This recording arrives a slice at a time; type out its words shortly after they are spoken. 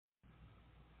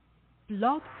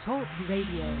Blog Talk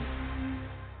Radio.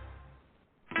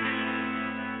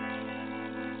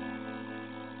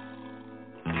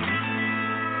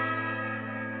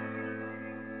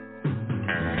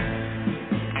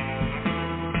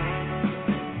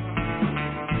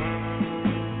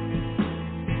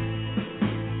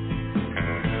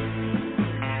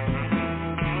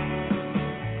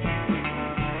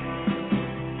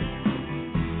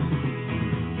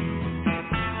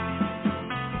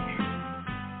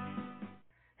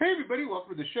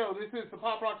 Welcome to the show. This is the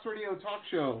Pop Rocks Radio Talk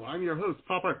Show. I'm your host,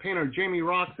 Pop Art Painter Jamie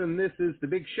Rocks, and this is the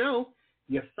big show.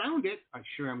 You found it. I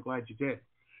sure am glad you did.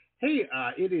 Hey,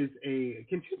 it is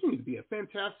continuing to be a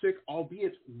fantastic,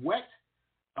 albeit wet,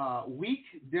 week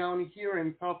down here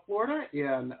in South Florida,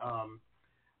 and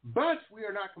but we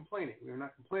are not complaining. We are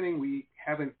not complaining. We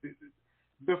haven't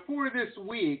before this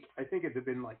week. I think it had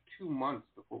been like 2 months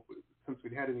since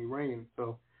we'd had any rain.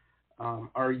 So.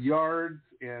 Our yards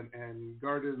and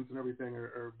gardens and everything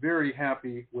are very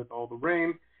happy with all the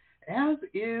rain, as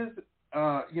is,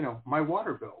 my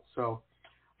water bill. So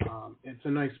it's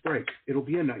a nice break. It'll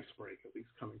be a nice break, at least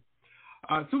coming.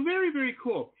 So very, very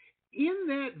cool. In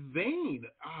that vein,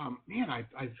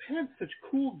 I've had such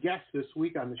cool guests this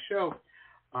week on the show,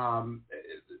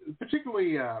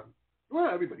 particularly,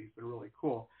 everybody's been really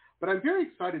cool. But I'm very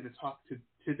excited to talk to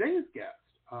today's guest.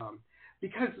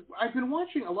 Because I've been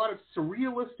watching a lot of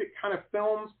surrealistic kind of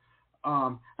films.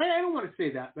 I don't want to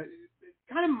say that, but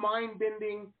kind of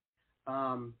mind-bending.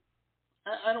 I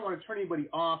don't want to turn anybody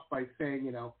off by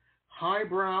saying,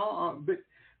 highbrow. But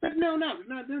no,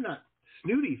 they're not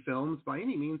snooty films by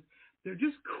any means. They're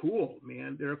just cool,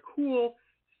 man. They're cool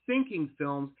thinking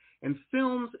films. And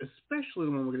films, especially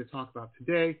the one we're going to talk about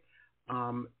today,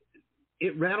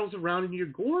 it rattles around in your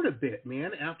gourd a bit,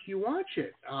 man, after you watch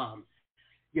it.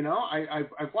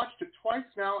 I've watched it twice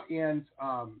now, and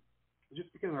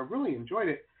just because I really enjoyed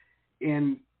it.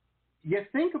 And you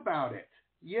think about it.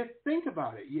 You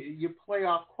play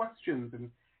off questions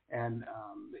and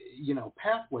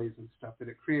pathways and stuff that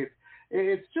it creates.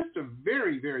 It's just a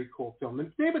very, very cool film.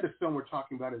 The name of the film we're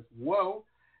talking about is Whoa,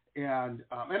 and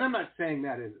I'm not saying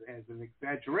that as an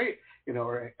exaggerate,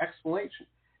 or an explanation.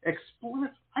 I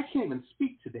can't even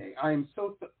speak today. I am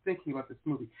so thinking about this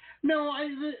movie. No, I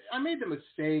made the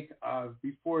mistake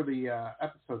before the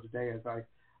episode today, as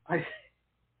I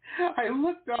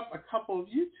looked up a couple of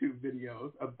YouTube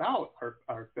videos about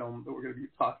our film that we're going to be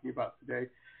talking about today,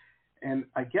 and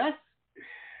I guess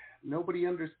nobody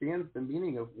understands the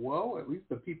meaning of whoa. At least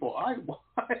the people I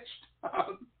watched.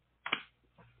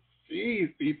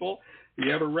 Geez, people,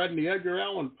 you ever read any Edgar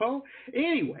Allan Poe?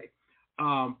 Anyway.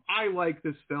 I like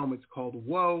this film. It's called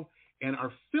Whoa, and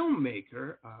our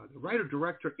filmmaker, the writer,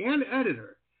 director, and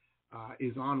editor,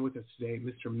 is on with us today,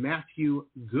 Mr. Matthew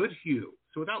Goodhue.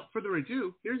 So without further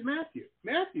ado, here's Matthew.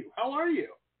 Matthew, how are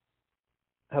you?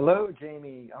 Hello,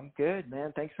 Jamie. I'm good,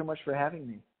 man. Thanks so much for having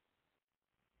me.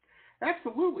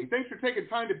 Absolutely. Thanks for taking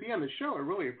time to be on the show. I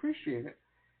really appreciate it.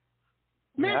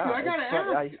 Matthew, I got to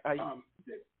ask.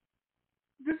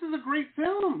 This is a great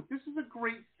film.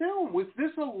 Was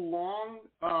this a long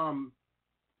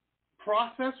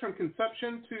process from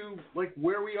conception to like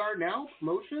where we are now,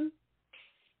 promotion?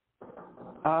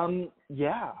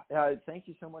 Thank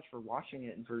you so much for watching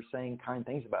it and for saying kind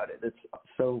things about it. It's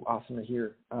so awesome to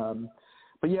hear. I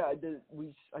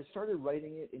started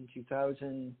writing it in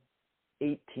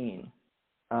 2018.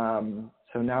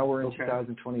 So now we're in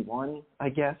 2021, I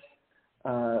guess.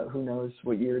 Who knows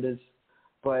what year it is,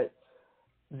 but.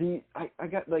 I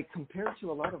got, like, compared to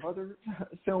a lot of other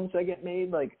films that get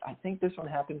made, like, I think this one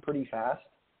happened pretty fast.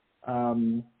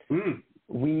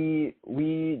 We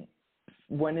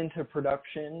went into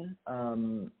production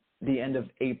the end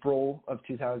of April of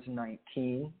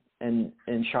 2019 and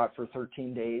shot for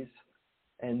 13 days,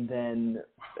 and then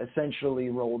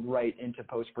essentially rolled right into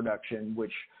post-production,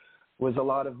 which was a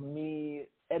lot of me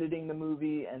editing the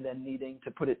movie and then needing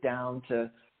to put it down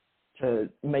to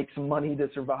make some money to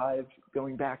survive,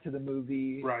 going back to the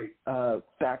movie, right.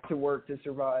 Back to work to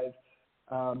survive.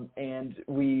 And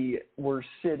we were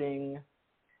sitting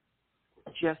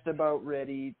just about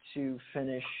ready to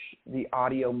finish the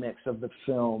audio mix of the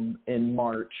film in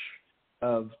March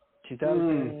of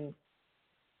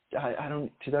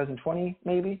 2020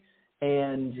 maybe,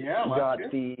 and got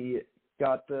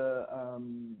the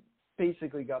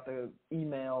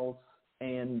emails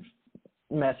and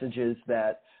messages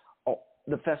that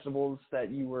the festivals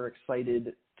that you were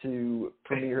excited to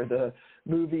premiere the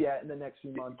movie at in the next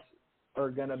few months are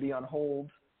going to be on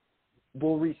hold.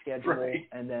 We'll reschedule. Right.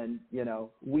 And then,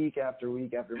 week after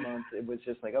week after month, it was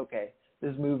just like, okay,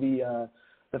 this movie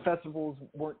the festivals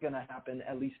weren't going to happen,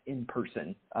 at least in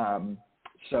person.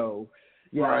 So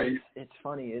yeah, right. it's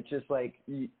funny. It's just like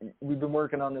we've been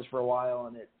working on this for a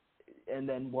while, and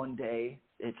then one day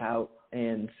it's out,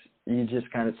 and you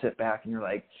just kind of sit back and you're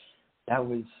like, that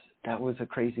was a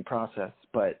crazy process,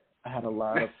 but I had a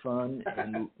lot of fun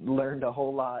and learned a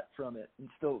whole lot from it, and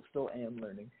still am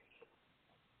learning.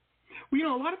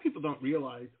 Well, a lot of people don't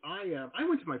realize I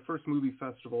went to my first movie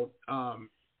festival. I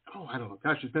don't know,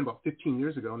 gosh, it's been about 15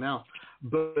 years ago now,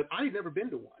 but I had never been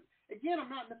to one. Again, I'm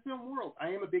not in the film world. I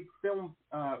am a big film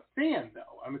fan,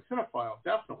 though. I'm a cinephile,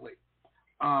 definitely.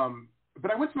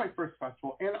 But I went to my first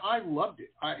festival, and I loved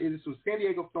it. This was San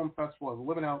Diego Film Festival. I was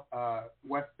living out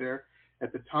west there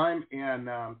at the time, and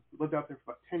lived out there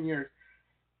for about 10 years,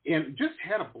 and just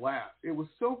had a blast. It was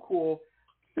so cool.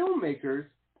 Filmmakers,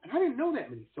 and I didn't know that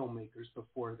many filmmakers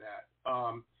before that,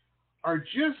 are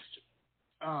just,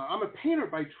 I'm a painter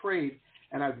by trade,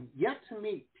 and I've yet to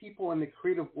meet people in the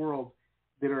creative world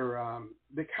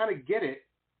that kind of get it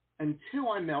until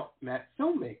I met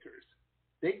filmmakers.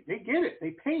 They get it.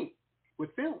 They paint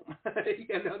with film. They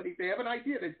have an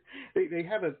idea.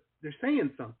 They're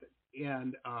saying something,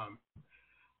 and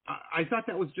I thought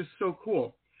that was just so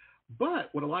cool.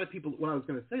 But what I was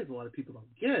going to say is a lot of people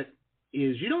don't get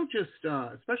is you don't just,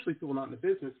 especially people not in the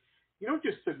business, you don't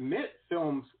just submit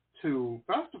films to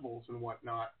festivals and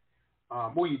whatnot.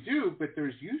 Well, you do, but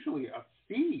there's usually a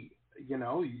fee.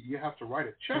 You have to write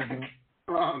a check.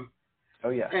 Mm-hmm. Oh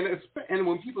yeah. And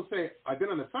when people say I've been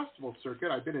on the festival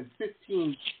circuit, I've been in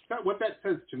 15. What that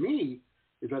says to me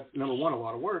is that's number one, a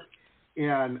lot of work,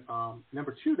 and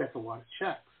number two, that's a lot of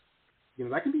checks.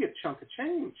 That can be a chunk of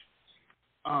change.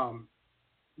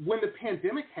 When the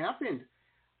pandemic happened,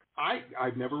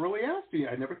 I've never really asked you.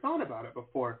 I never thought about it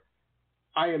before.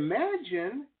 I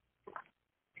imagine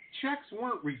checks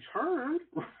weren't returned,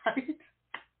 right?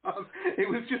 It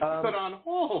was just put on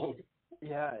hold.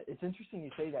 Yeah, it's interesting you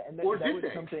say that, and that Or was did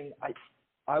they? something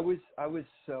I was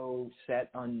so set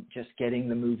on just getting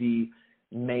the movie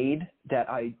made that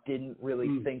I didn't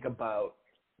really think about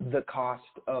the cost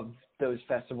of those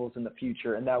festivals in the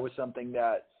future, and that was something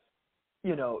that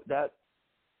that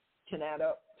can add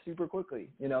up super quickly.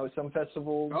 Some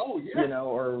festivals,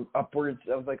 are upwards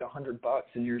of like $100,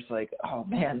 and you're just like, oh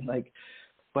man, like,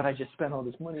 but I just spent all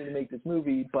this money to make this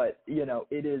movie. But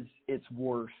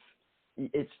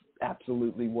it's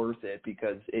absolutely worth it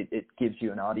because it gives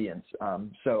you an audience.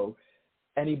 So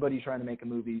anybody trying to make a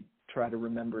movie, try to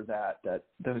remember that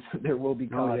there will be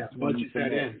costs when you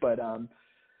submit it. But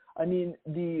I mean,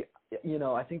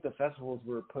 I think the festivals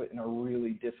were put in a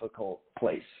really difficult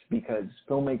place because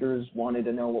filmmakers wanted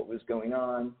to know what was going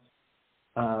on.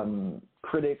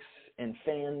 Critics and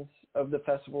fans of the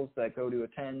festivals that go to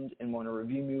attend and want to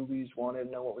review movies wanted to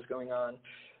know what was going on.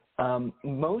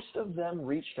 Most of them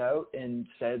reached out and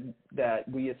said that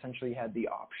we essentially had the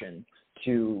option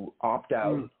to opt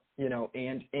out,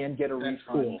 and get a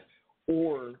refund,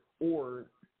 or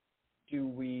do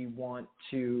we want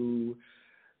to,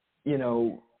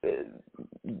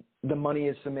 the money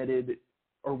is submitted.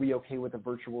 Are we okay with a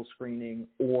virtual screening,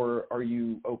 or are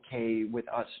you okay with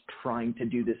us trying to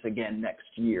do this again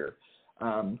next year?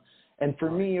 And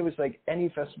for me, it was like any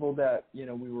festival that,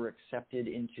 we were accepted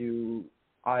into,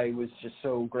 I was just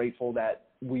so grateful that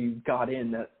we got in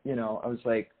that, I was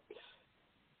like,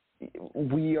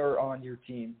 we are on your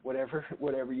team, whatever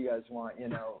you guys want,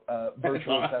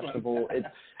 virtual festival.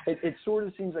 It sort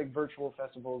of seems like virtual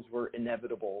festivals were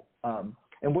inevitable. And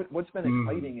what's been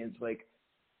exciting is like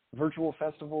virtual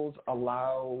festivals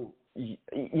allow,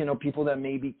 people that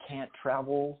maybe can't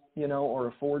travel, or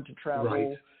afford to travel.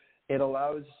 Right. It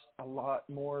allows a lot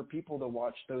more people to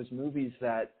watch those movies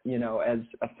that, as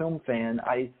a film fan,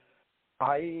 I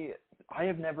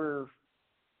have never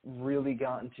really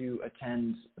gotten to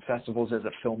attend festivals as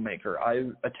a filmmaker.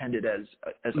 I attended as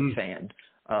a fan.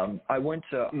 I went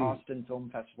to Austin Film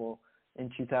Festival in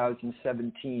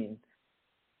 2017,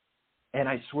 and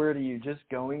I swear to you, just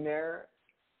going there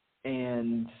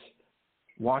and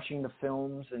watching the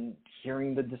films and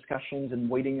hearing the discussions and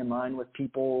waiting in line with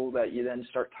people that you then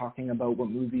start talking about what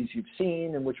movies you've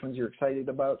seen and which ones you're excited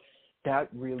about, that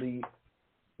really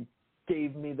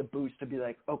gave me the boost to be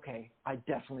like, okay, I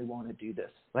definitely want to do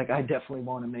this. Like, I definitely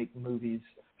want to make movies.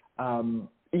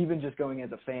 Even just going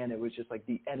as a fan, it was just like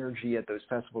the energy at those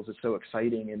festivals is so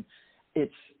exciting. And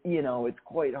it's, it's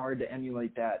quite hard to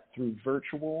emulate that through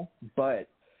virtual, but,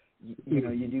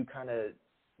 you do kind of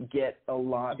get a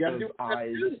lot of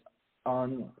eyes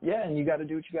on, and you got to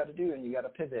do what you got to do, and you got to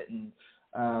pivot. And,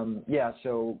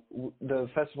 so the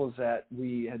festivals that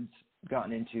we had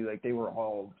gotten into, like, they were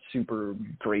all super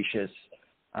gracious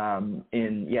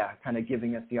in kind of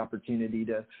giving us the opportunity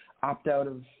to opt out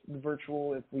of the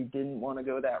virtual if we didn't want to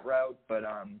go that route. But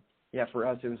for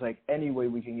us, it was like any way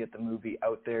we can get the movie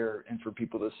out there and for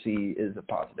people to see is a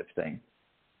positive thing.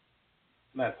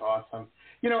 That's awesome.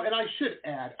 And I should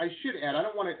add, I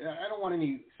don't want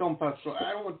any film festival.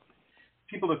 I don't want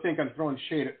people to think I'm throwing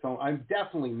shade at film. I'm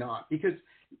definitely not, because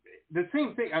the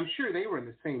same thing, I'm sure they were in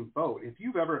the same boat. If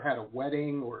you've ever had a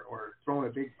wedding or thrown a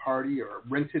big party or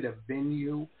rented a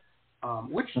venue,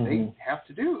 which they have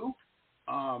to do,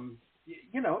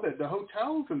 the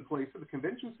hotels and places, the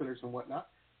convention centers and whatnot,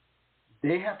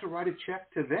 they have to write a check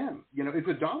to them. It's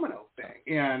a domino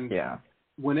thing. And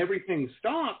when everything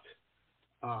stopped,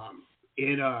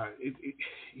 it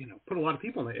put a lot of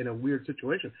people in a weird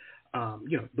situation.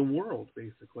 The world,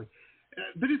 basically.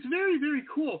 But it's very, very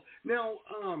cool. Now,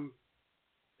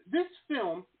 this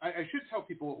film, I should tell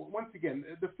people, once again,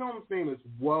 the film's name is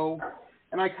Whoa,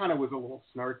 and I kind of was a little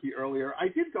snarky earlier. I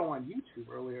did go on YouTube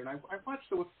earlier, and I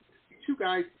watched it with two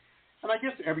guys, and I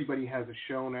guess everybody has a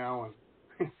show now,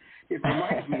 and it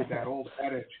reminds me of that old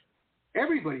adage.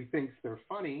 Everybody thinks they're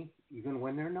funny, even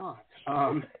when they're not.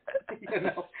 But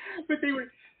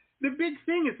the big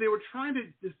thing is they were trying to,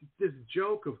 this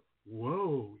joke of,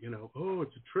 whoa, oh,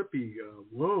 it's a trippy,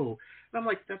 whoa. And I'm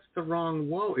like, that's the wrong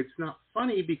whoa. It's not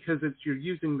funny because you're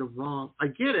using the wrong, I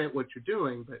get it, what you're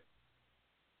doing, but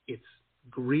it's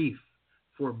grief,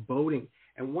 foreboding.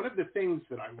 And one of the things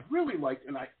that I really liked,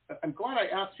 and I'm glad I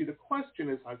asked you the question,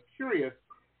 is I was curious,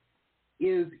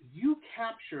 is you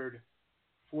captured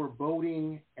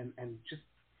foreboding and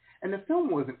the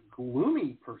film wasn't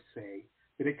gloomy per se,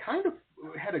 but it kind of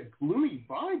had a gloomy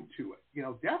vibe to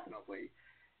it, definitely.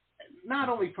 Not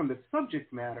only from the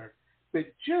subject matter, but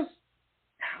just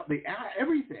how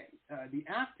everything, the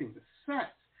acting, the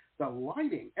sets, the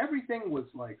lighting, everything was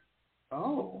like,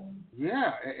 oh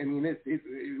yeah. I mean, it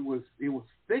was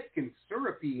thick and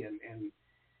syrupy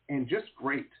and just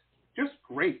great.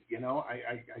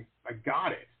 I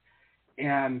got it.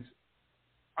 And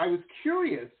I was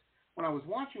curious when I was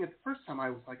watching it the first time. I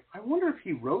was like, I wonder if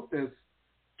he wrote this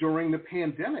during the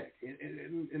pandemic,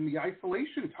 in the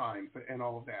isolation time and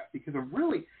all of that, because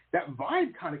that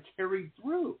vibe kind of carried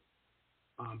through.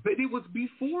 But it was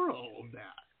before all of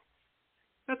that.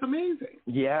 That's amazing.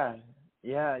 Yeah.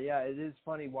 It is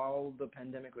funny. While the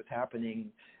pandemic was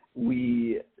happening,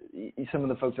 some of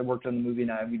the folks that worked on the movie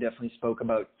and we definitely spoke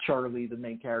about Charlie, the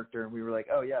main character, and we were like,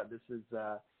 oh yeah, this is,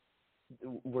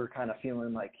 we're kind of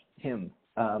feeling like him.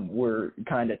 We're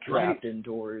kind of trapped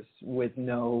indoors with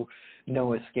no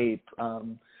escape.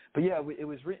 But yeah, it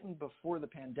was written before the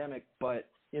pandemic, but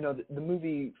the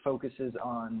movie focuses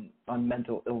on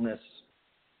mental illness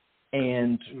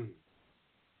and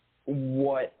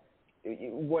what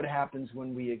happens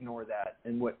when we ignore that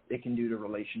and what it can do to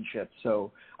relationships.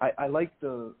 So I like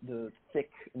the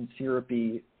thick and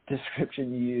syrupy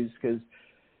description you used, because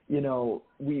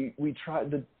we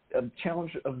tried a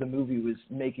challenge of the movie was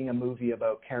making a movie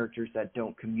about characters that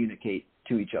don't communicate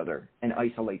to each other and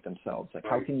isolate themselves. Like,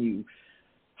 how can you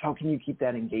keep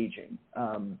that engaging?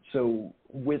 So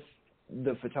with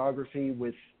the photography,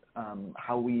 with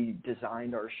how we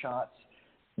designed our shots,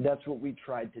 that's what we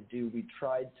tried to do. We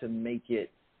tried to make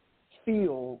it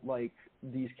feel like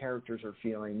these characters are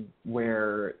feeling,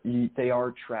 where they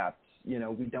are trapped.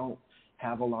 We don't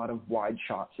have a lot of wide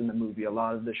shots in the movie. A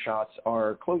lot of the shots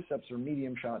are close-ups or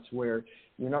medium shots where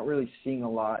you're not really seeing a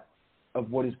lot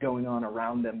of what is going on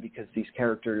around them, because these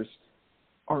characters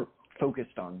are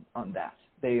focused on that.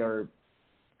 They are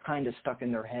kind of stuck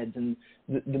in their heads, and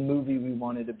the movie, we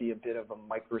wanted to be a bit of a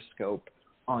microscope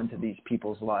onto these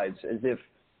people's lives, as if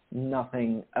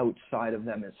nothing outside of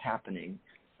them is happening,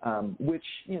 which,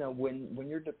 when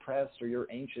you're depressed or you're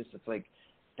anxious, it's like,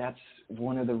 that's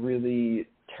one of the really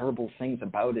terrible things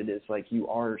about it, is like you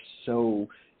are so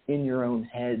in your own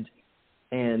head,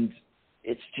 and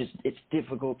it's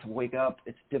difficult to wake up.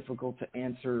 It's difficult to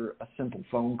answer a simple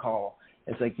phone call.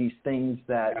 It's like these things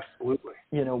that, absolutely,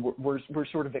 we're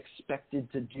sort of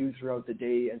expected to do throughout the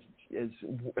day as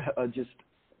just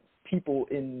people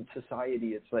in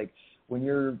society. It's like when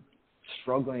you're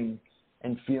struggling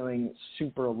and feeling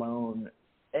super alone,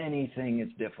 anything is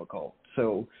difficult.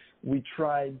 So we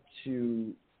tried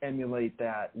to emulate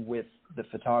that with the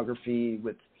photography,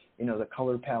 with, the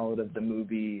color palette of the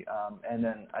movie. And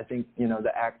then I think,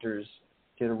 the actors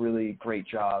did a really great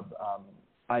job.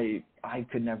 I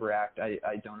could never act. I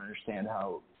don't understand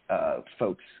how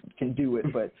folks can do it,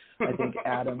 but I think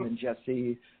Adam and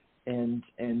Jesse and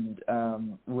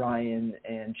Ryan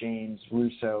and James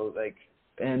Russo,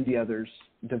 and the others,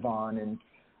 Devon,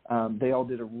 and they all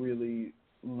did a really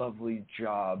lovely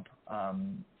job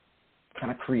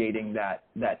kind of creating that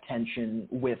tension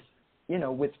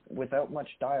without much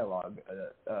dialogue.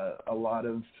 A lot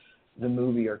of the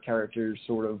movie are characters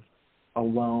sort of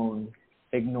alone,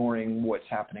 ignoring what's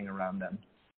happening around them.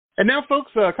 And now,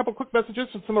 folks, a couple quick messages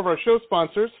from some of our show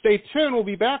sponsors. Stay tuned. We'll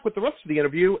be back with the rest of the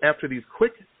interview after these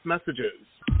quick messages.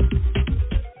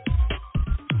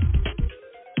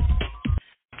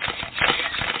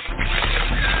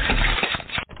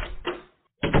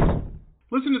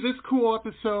 Listen to this cool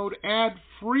episode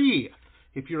ad-free.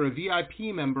 If you're a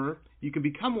VIP member, you can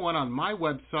become one on my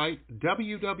website,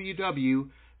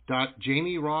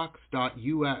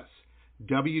 www.jamierocks.us,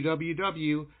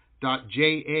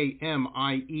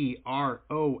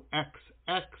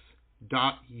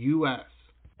 www.jamieroxx.us.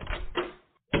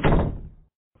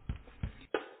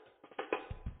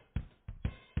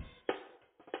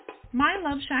 My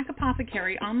Love Shack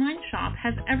Apothecary online shop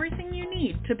has everything you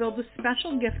need to build a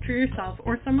special gift for yourself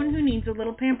or someone who needs a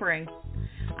little pampering.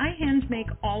 I hand make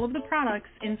all of the products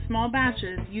in small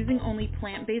batches using only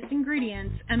plant-based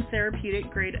ingredients and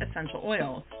therapeutic-grade essential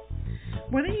oils.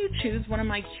 Whether you choose one of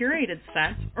my curated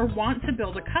sets or want to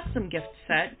build a custom gift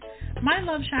set, My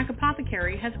Love Shack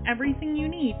Apothecary has everything you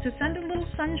need to send a little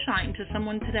sunshine to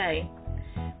someone today.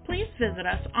 Please visit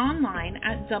us online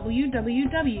at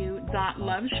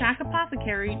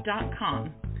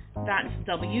www.loveshackapothecary.com. That's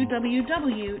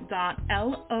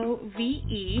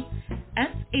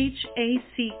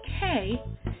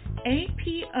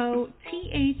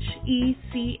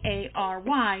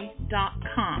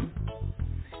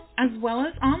as well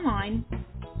as online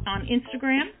on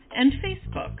Instagram and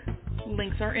Facebook.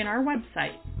 Links are in our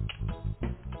website.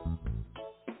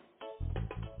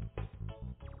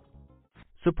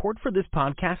 Support for this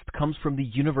podcast comes from the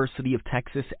University of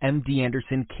Texas MD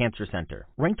Anderson Cancer Center,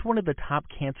 ranked one of the top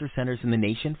cancer centers in the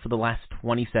nation for the last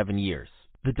 27 years.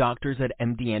 The doctors at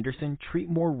MD Anderson treat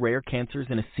more rare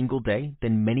cancers in a single day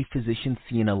than many physicians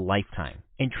see in a lifetime,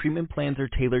 and treatment plans are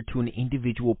tailored to an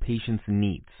individual patient's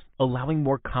needs, allowing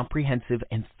more comprehensive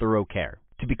and thorough care.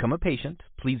 To become a patient,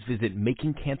 please visit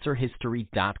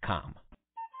makingcancerhistory.com.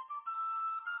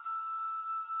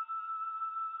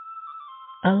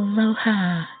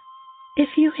 Aloha. If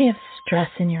you have stress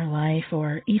in your life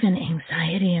or even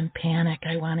anxiety and panic,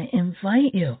 I want to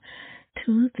invite you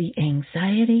to the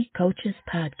Anxiety Coaches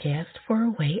Podcast for a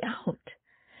way out.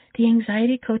 The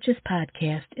Anxiety Coaches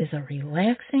Podcast is a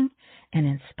relaxing and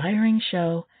inspiring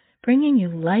show bringing you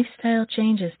lifestyle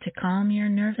changes to calm your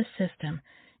nervous system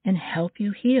and help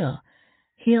you heal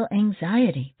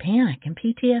anxiety, panic, and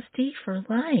PTSD for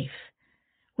life.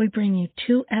 We bring you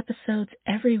 2 episodes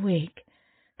every week.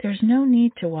 There's no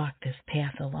need to walk this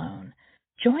path alone.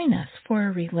 Join us for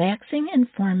a relaxing,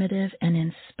 informative, and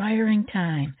inspiring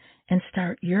time and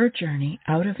start your journey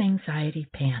out of anxiety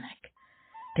panic.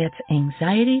 That's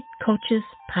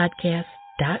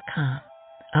anxietycoachespodcast.com.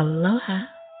 Aloha.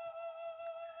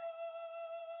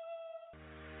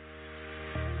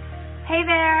 Hey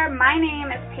there, my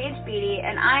name is Paige Beatty,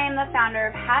 and I am the founder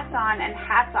of Hats On and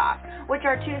Hats Off, which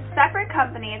are 2 separate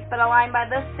companies but aligned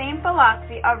by the same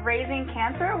philosophy of raising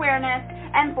cancer awareness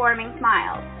and forming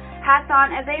smiles. Hats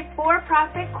On is a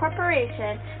for-profit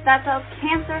corporation that sells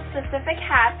cancer-specific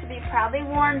hats to be proudly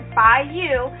worn by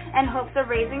you in hopes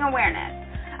of raising awareness.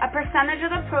 A percentage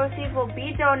of the proceeds will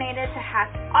be donated to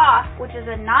Hats Off, which is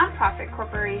a nonprofit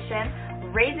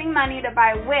corporation raising money to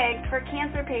buy wigs for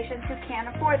cancer patients who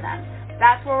can't afford them.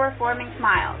 That's where we're forming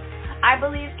smiles. I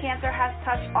believe cancer has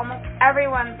touched almost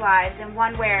everyone's lives in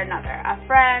one way or another. A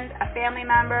friend, a family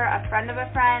member, a friend of a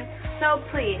friend. So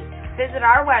please visit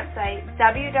our website,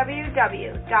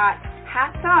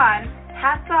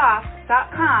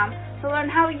 www.hatsonhatsoff.com, to learn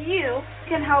how you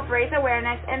can help raise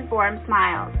awareness and form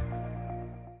smiles.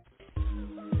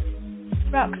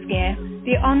 Rocks Gear,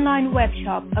 the online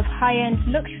webshop of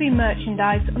high-end luxury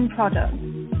merchandise and products,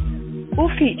 all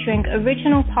featuring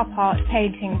original pop art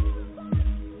paintings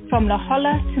from La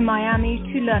Jolla to Miami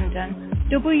to London.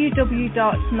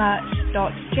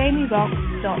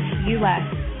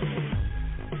 www.merch.jamierocks.us.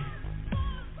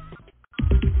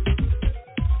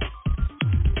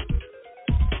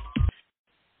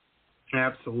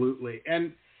 Absolutely.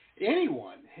 And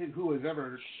anyone who has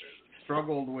ever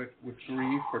struggled with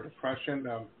grief or depression,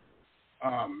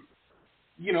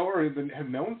 or even have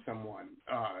known someone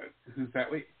who's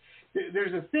that way.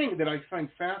 There's a thing that I find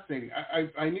fascinating.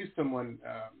 I knew someone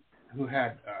who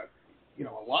had, a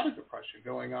lot of depression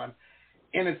going on,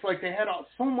 and it's like they had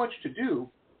so much to do,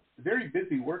 very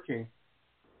busy working,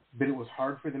 but it was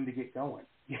hard for them to get going.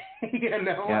 Yeah.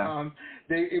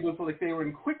 It was like they were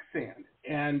in quicksand,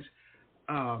 and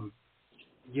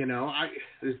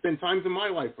there's been times in my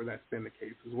life where that's been the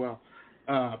case as well.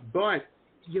 But,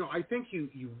 I think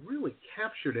you really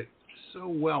captured it so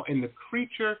well. And the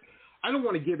creature, I don't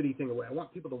want to give anything away. I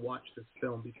want people to watch this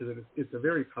film because it's a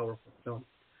very powerful film.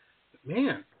 But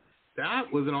man,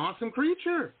 that was an awesome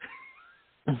creature.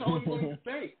 That's all I'm going to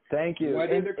say. Thank you.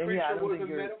 Whether the creature was a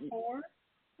metaphor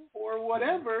or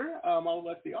whatever, I'll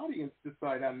let the audience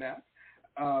decide on that.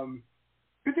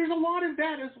 But there's a lot of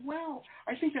that as well.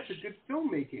 I think that's a good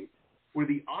filmmaking where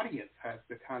the audience has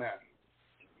to kind of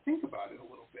think about it a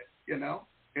little bit,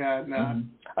 And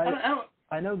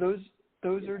I know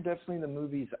those are definitely the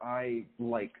movies I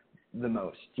like the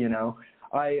most.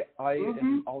 I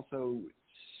am also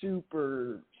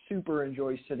super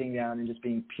enjoy sitting down and just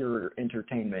being pure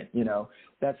entertainment.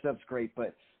 That stuff's great.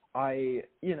 But I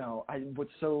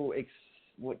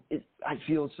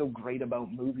feel so great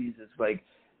about movies is like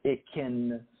it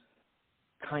can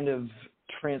kind of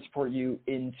transport you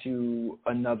into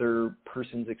another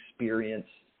person's experience,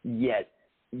 yet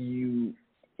you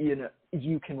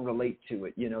can relate to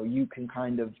it. You can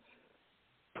kind of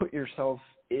put yourself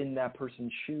in that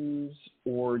person's shoes,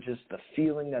 or just the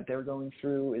feeling that they're going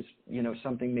through is,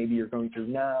 something maybe you're going through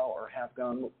now or have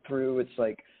gone through. It's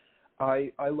like,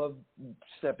 I love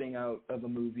stepping out of a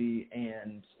movie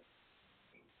and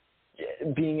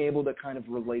being able to kind of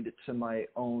relate it to my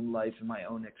own life and my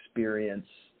own experience.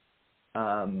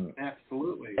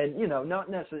 Absolutely. And, not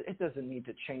necessarily, it doesn't need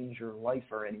to change your life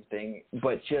or anything,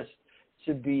 but just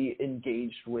to be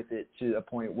engaged with it to a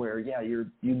point where, you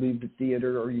leave the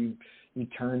theater or you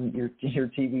turn your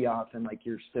TV off and like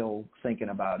you're still thinking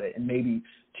about it. And maybe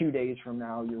 2 days from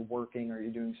now you're working or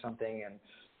you're doing something and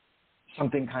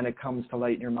something kind of comes to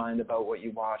light in your mind about what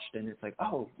you watched, and it's like,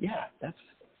 oh yeah,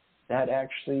 that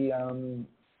actually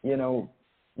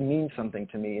means something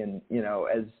to me. And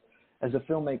as a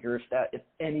filmmaker, if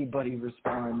anybody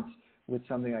responds with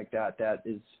something like that, that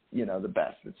is the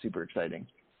best. It's super exciting.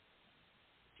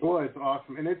 Well, it's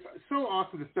awesome, and it's so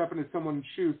awesome to step into someone's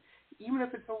shoes, even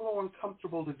if it's a little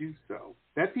uncomfortable to do so.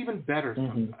 That's even better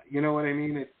sometimes. You know what I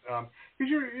mean? It's because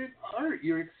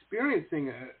you're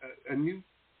experiencing a new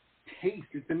taste.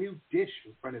 It's a new dish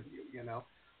in front of you.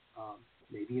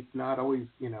 Maybe it's not always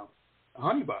a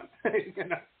honey bun.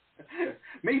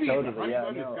 Maybe totally, a honey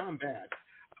bun has gone bad.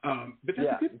 But that's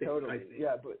a good thing. Totally. I think.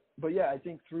 Yeah, but I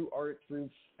think through art, through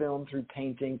film, through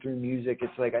painting, through music,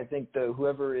 it's like I think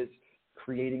whoever is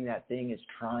creating that thing is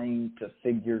trying to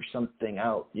figure something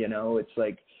out. It's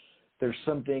like there's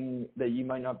something that you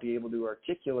might not be able to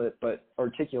articulate, but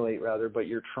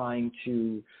you're trying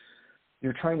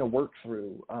to work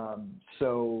through.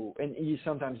 And you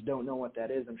sometimes don't know what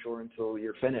that is, I'm sure, until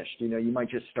you're finished. You might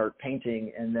just start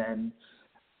painting and then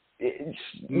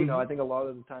I think a lot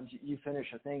of the times you finish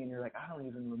a thing and you're like, I don't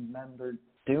even remember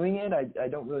doing it. I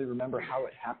don't really remember how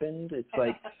it happened. It's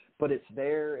like, but it's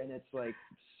there, and it's like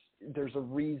there's a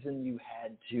reason you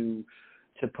had to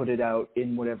put it out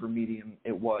in whatever medium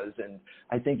it was. And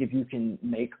I think if you can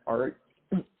make art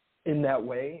in that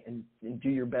way and do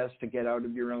your best to get out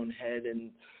of your own head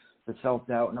and the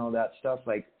self-doubt and all that stuff,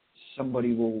 like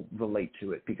somebody will relate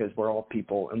to it, because we're all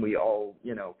people and we all,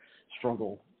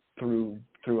 struggle through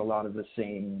a lot of the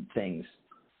same things.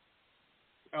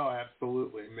 Oh,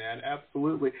 absolutely, man.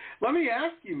 Absolutely. Let me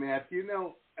ask you, Matthew,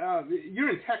 you're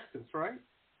in Texas, right?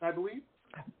 I believe?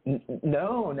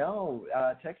 No.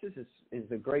 Texas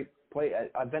is a great place.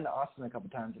 I've been to Austin a couple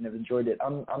times and I've enjoyed it.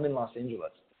 I'm in Los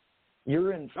Angeles.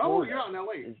 You're in Florida. Oh, you're in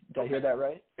LA. Did I hear that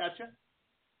right? Gotcha.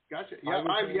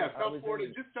 Yeah, South Florida,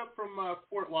 just up from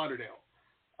Fort Lauderdale,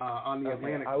 on the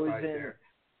Atlantic side there.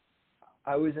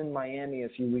 I was in Miami a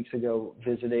few weeks ago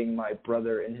visiting my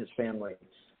brother and his family,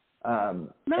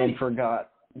 and forgot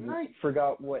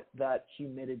what that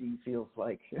humidity feels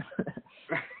like.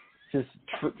 Just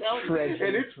trudging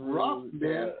and it's through rough,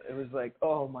 man. It was like,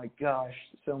 oh my gosh,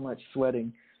 so much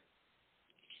sweating.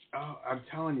 Oh, I'm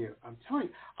telling you,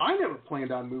 I never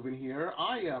planned on moving here.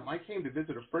 I came to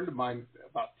visit a friend of mine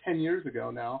about 10 years ago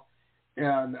now,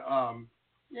 and I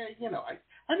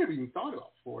never even thought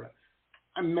about Florida.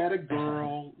 I met a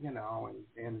girl,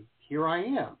 and here I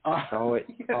am. Always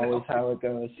how it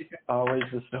goes. Yeah. Always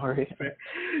the story.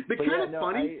 The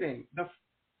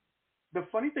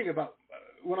funny thing about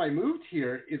when I moved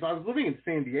here is I was living in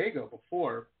San Diego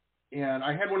before, and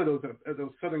I had one of those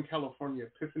Southern California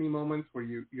epiphany moments where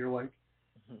you're like,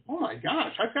 oh my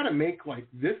gosh, I've got to make like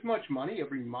this much money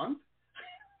every month.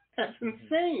 That's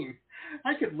insane.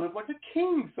 I could live like a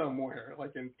king somewhere,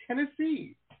 like in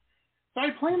Tennessee. So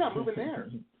I planned on moving there.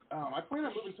 I planned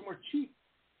on moving somewhere cheap.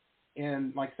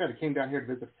 And like I said, I came down here to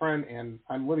visit a friend, and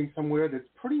I'm living somewhere that's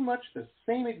pretty much the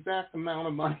same exact amount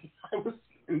of money I was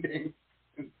spending.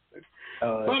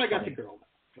 But I got the girl now.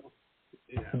 So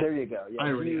Yeah. There you go. Yeah.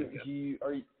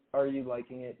 Are you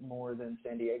liking it more than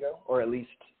San Diego, or at least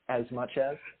as much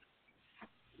as?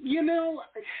 You know,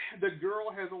 the girl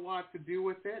has a lot to do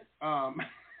with it.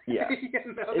 Yeah.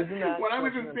 You know, Isn't that when I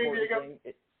was such in an San important Diego?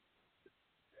 thing?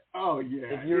 Oh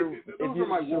yeah. If you're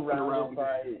surrounded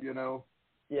by, days, you know.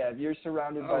 Yeah, if you're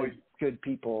surrounded by good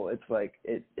people, it's like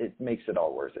it makes it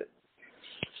all worth it.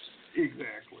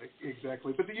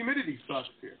 Exactly. But the humidity sucks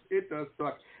here. It does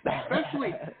suck.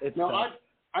 Especially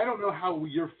I don't know how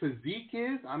your physique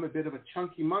is. I'm a bit of a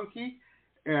chunky monkey,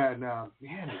 and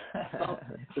man,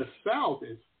 the South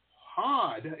is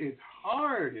hard. It's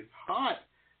hard. It's hot.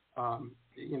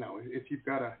 You know, if you've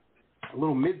got a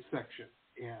little midsection,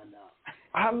 and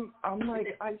I'm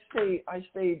like I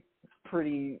stay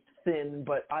pretty thin,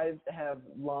 but I have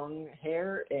long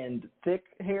hair and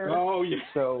thick hair. Oh yeah.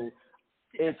 So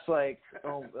it's like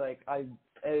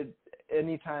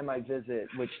anytime I visit,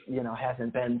 which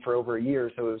hasn't been for over a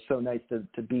year, so it was so nice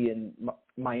to be in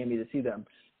Miami to see them.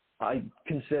 I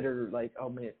consider like,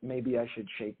 maybe I should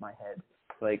shave my head.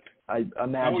 Like I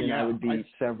imagine I would be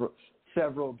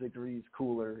several degrees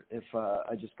cooler if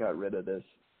I just got rid of this.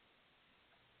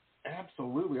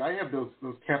 Absolutely, I have those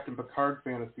Captain Picard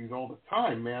fantasies all the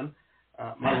time, man.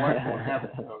 My wife won't have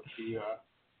it though.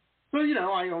 So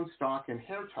I own stock in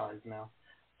hair ties now.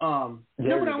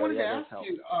 But I wanted to ask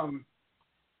you.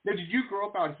 Now, did you grow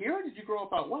up out here, or did you grow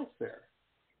up out west there?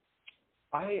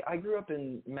 I grew up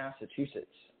in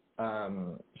Massachusetts.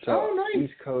 So nice.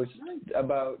 East Coast,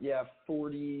 about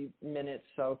 40 minutes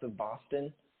south of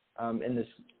Boston, in this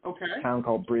town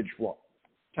called Bridgewater,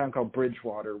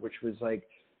 which was like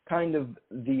kind of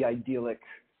the idyllic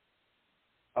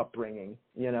upbringing.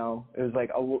 It was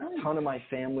like a ton of my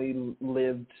family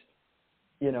lived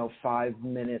 5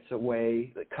 minutes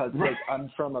away, because like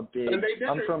I'm from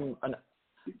an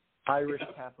Irish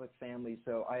Catholic family,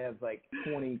 so I have like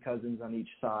 20 cousins on each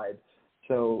side.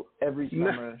 So every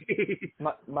summer,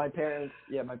 my parents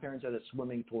had a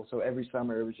swimming pool, so every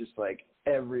summer it was just like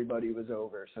everybody was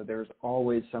over. So there was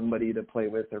always somebody to play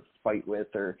with or fight with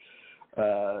or,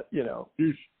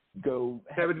 go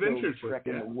have adventures trek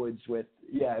in the woods with.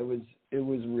 Yeah, it was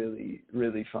really,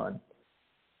 really fun.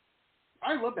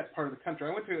 I love that part of the country.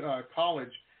 I went to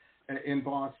college in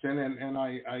Boston, and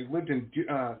I lived in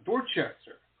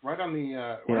Dorchester, right on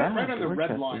the the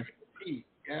red line.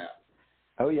 Yeah.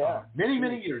 Oh yeah.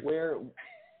 Many years.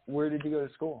 Where did you go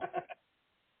to school?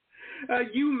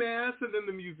 UMass, and then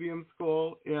the museum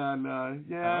school, and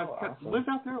awesome. Lived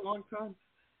out there a long time,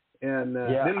 and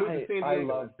then moved to San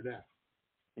Diego after that.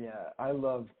 Yeah, I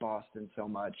love Boston so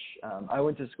much. I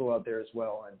went to school out there as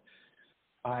well, and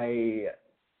I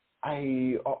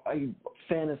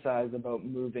fantasize about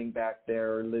moving back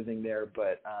there or living there,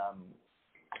 but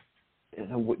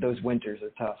those winters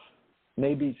are tough.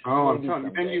 Maybe. I'm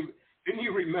telling you. Then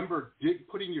you remember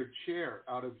putting your chair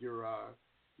out of your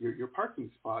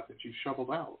parking spot that you shoveled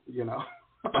out.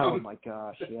 Oh my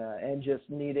gosh, yeah, and just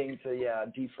needing to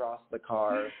defrost the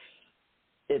car.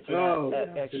 It's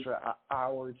an extra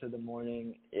hour to the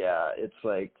morning. Yeah, it's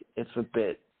a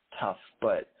bit tough,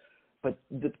 but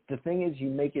the thing is, you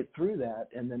make it through that,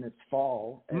 and then it's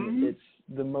fall, and it's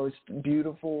the most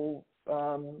beautiful.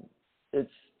 It's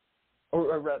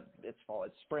fall,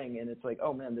 it's spring, and it's like,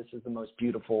 oh man, this is the most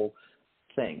beautiful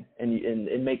thing, and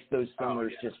it makes those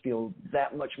summers just feel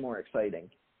that much more exciting.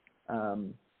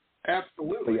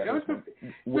 Absolutely, it's a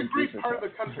great part of the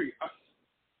country.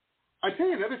 I tell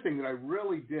you another thing that I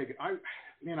really dig. I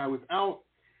was out,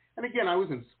 and again, I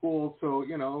was in school, so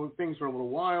things were a little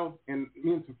wild, and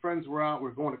me and some friends were out.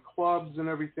 We're going to clubs and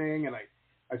everything, and I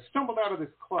stumbled out of this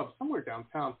club somewhere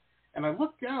downtown, and I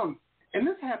looked down, and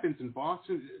this happens in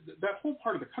Boston, that whole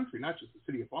part of the country, not just the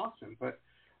city of Boston, but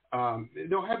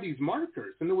they'll have these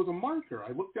markers, and there was a marker.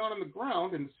 I looked down on the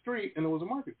ground in the street, and there was a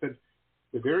marker that said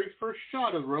the very first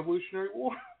shot of the Revolutionary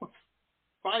War was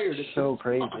fired. It's so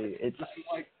crazy.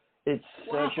 It's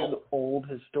such an old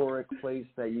historic place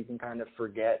that you can kind of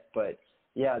forget, but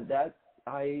yeah, that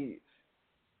I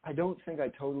don't think I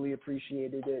totally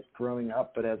appreciated it growing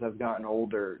up, but as I've gotten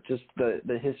older, just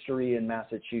the history in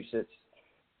Massachusetts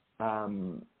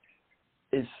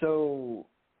is so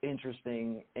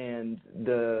interesting, and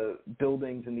the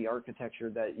buildings and the architecture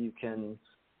that you can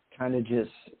kind of just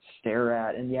stare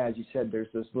at. And yeah, as you said,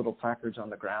 there's those little placards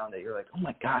on the ground that you're like, oh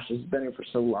my gosh, this has been here for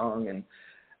so long. And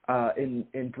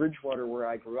in Bridgewater, where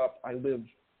I grew up, I live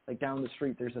like down the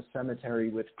street. There's a cemetery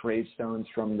with gravestones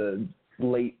from the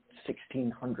late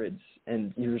 1600s,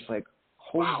 and you're just like,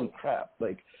 holy crap!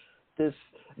 Like that's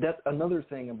another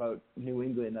thing about New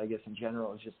England, I guess in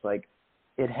general, is just like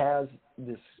it has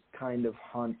this kind of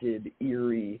haunted,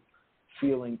 eerie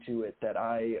feeling to it that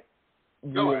I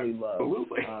really love.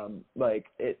 Like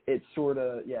it sort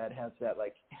of, it has that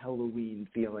like Halloween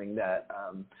feeling that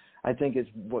I think is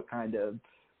what kind of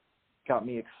got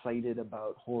me excited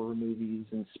about horror movies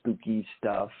and spooky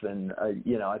stuff. And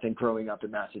I think growing up in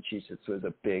Massachusetts was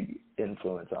a big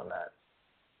influence on that.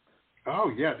 Oh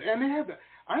yeah, and they had that.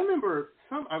 I remember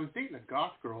I was dating a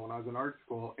goth girl when I was in art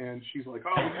school, and she's like,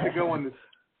 "Oh, we got to go on this,"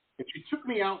 and she took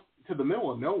me out to the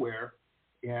middle of nowhere.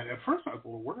 And at first I was a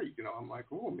little worried, I'm like,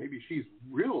 oh, maybe she's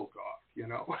real goth,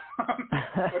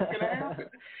 what's gonna happen?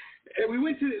 And we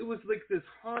went to, it was like this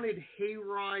haunted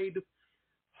hayride,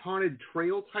 haunted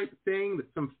trail type thing that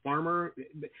some farmer,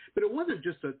 but it wasn't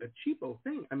just a cheapo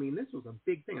thing. I mean, this was a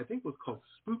big thing. I think it was called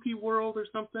Spooky World or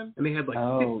something, and they had like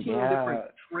 15 different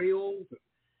trails.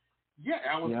 Yeah,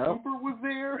 Alice Cooper was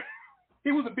there.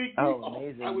 It was a big deal. Oh,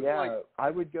 amazing!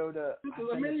 I would go to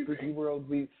Spooky World.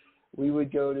 We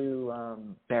would go to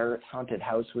Barrett's Haunted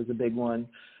House was a big one.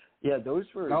 Yeah, those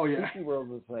were. Spooky World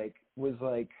was like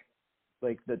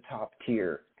the top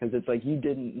tier because it's like you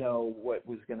didn't know what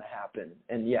was going to happen,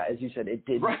 and as you said, it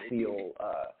didn't feel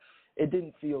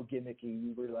gimmicky.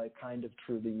 You were like kind of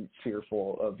truly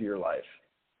fearful of your life,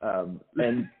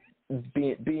 and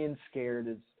being scared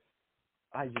is.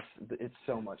 It's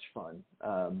so much fun.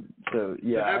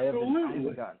 Absolutely. I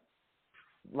haven't gotten.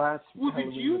 Last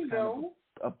Halloween was kind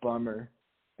of a bummer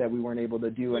that we weren't able to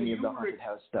do any of the haunted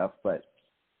house stuff, but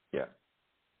yeah.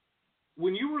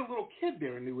 When you were a little kid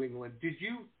there in New England, did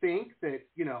you think that,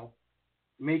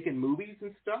 making movies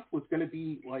and stuff was going to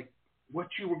be like what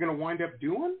you were going to wind up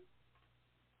doing?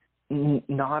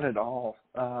 Not at all.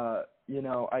 I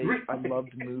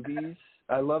loved movies.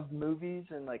 I loved movies,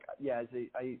 and I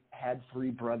had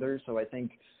 3 brothers, so I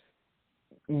think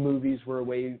movies were a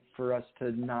way for us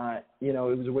to not, it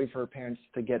was a way for our parents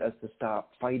to get us to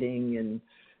stop fighting, and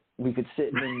we could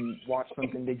sit and watch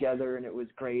something together, and it was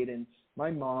great. And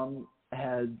my mom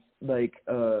had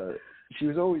she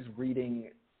was always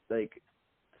reading like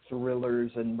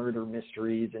thrillers and murder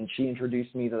mysteries, and she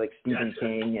introduced me to Stephen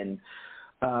King and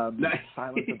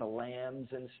Silence of the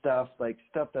Lambs and stuff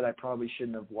that I probably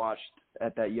shouldn't have watched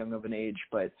at that young of an age,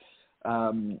 but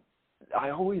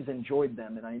I always enjoyed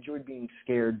them, and I enjoyed being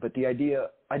scared. But the idea,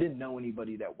 I didn't know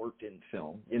anybody that worked in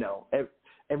film.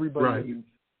 Everybody in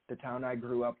the town I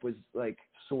grew up was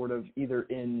sort of either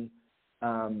in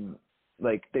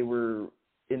they were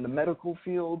in the medical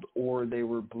field or they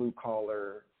were blue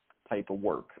collar type of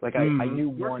work. I knew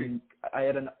one. I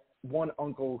had one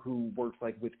uncle who worked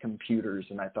with computers,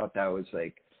 and I thought that was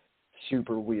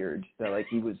super weird that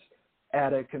he was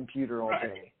at a computer all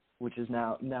day, which is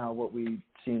now what we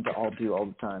seem to all do all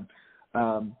the time.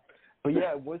 But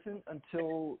it wasn't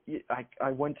until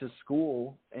I went to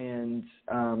school and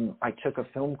I took a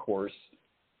film course.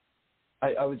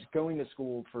 I was going to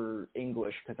school for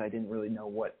English because I didn't really know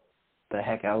what the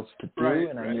heck else to do,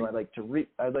 and I knew I liked to read.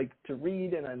 I liked to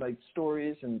read, and I liked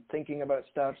stories and thinking about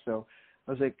stuff. So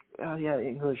I was like, oh yeah,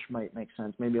 English might make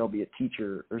sense. Maybe I'll be a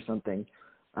teacher or something.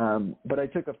 But I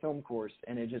took a film course,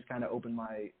 and it just kind of opened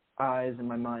my eyes and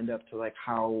my mind up to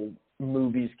how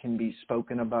movies can be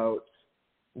spoken about,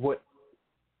 what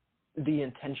the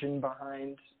intention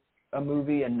behind a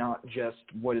movie, and not just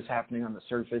what is happening on the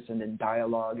surface and in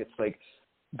dialogue. It's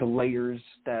the layers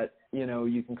that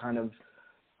you can kind of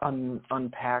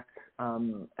unpack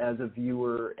as a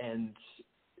viewer, and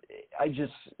I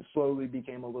just slowly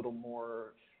became a little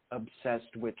more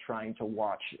obsessed with trying to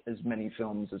watch as many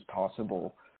films as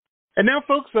possible. And now,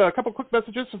 folks, a couple quick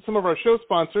messages from some of our show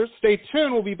sponsors. Stay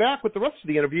tuned. We'll be back with the rest of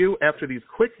the interview after these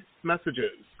quick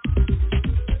messages.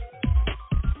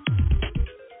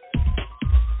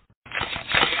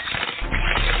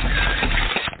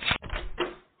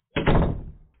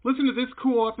 Listen to this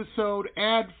cool episode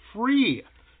ad-free.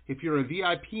 If you're a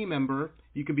VIP member,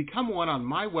 you can become one on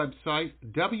my website,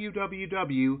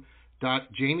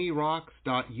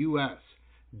 www.jamierocks.us,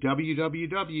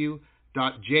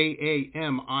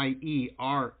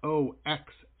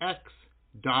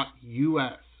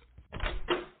 www.jamieroxx.us.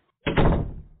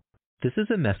 This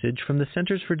is a message from the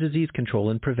Centers for Disease Control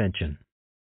and Prevention.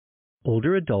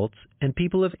 Older adults and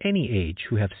people of any age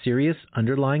who have serious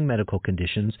underlying medical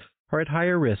conditions are at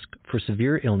higher risk for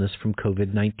severe illness from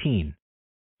COVID-19.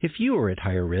 If you are at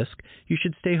higher risk, you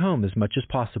should stay home as much as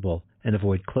possible and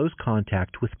avoid close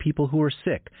contact with people who are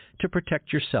sick to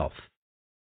protect yourself.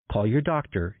 Call your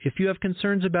doctor if you have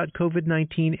concerns about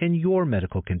COVID-19 and your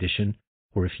medical condition,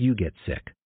 or if you get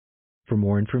sick. For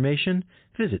more information,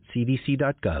 visit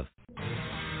cdc.gov.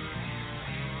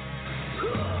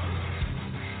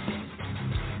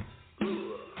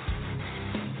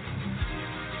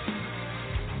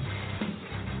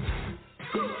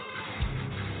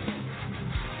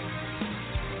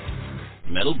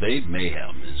 Metal Babe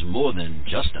Mayhem is more than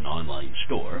just an online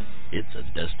store, it's a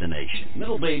destination.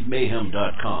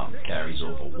 MetalBabeMayhem.com carries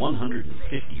over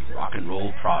 150 rock and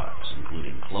roll products,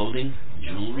 including clothing,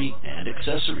 jewelry, and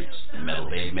accessories. Metal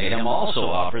Babe Mayhem also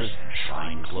offers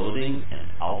shrine clothing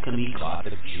and alchemy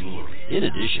gothic jewelry. In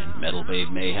addition, Metal Babe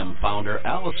Mayhem founder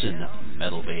Allison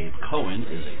Metal Babe Cohen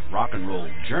is a rock and roll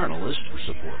journalist who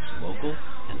supports local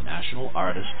and national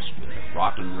artists with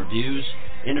rockin' reviews,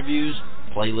 interviews,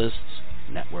 playlists,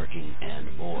 networking, and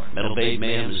more. Metal Babe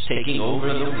Mayhem is taking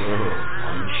over the world,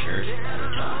 one shirt at a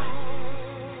time.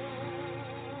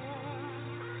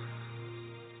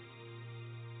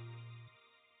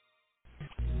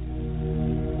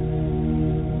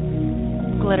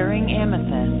 Glittering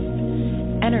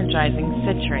amethyst, energizing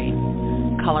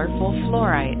citrine, colorful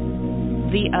fluorite,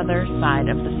 the other side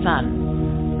of the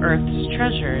sun, Earth's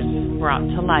treasures brought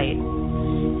to light.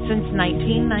 Since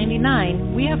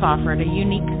 1999, we have offered a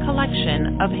unique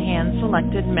collection of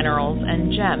hand-selected minerals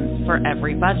and gems for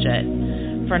every budget,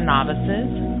 for novices,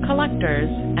 collectors,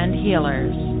 and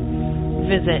healers.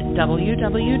 Visit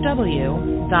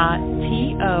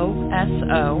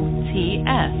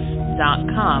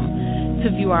www.tosots.com to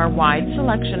view our wide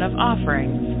selection of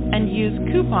offerings and use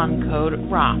coupon code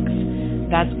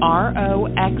ROXX, that's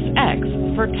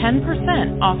ROXX, for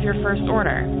 10% off your first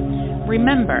order.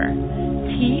 Remember,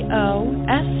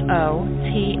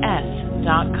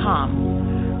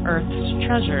 TOSOTS.com, Earth's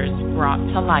treasures brought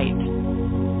to light.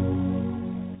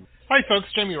 Hi folks,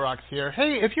 Jamie Rocks here.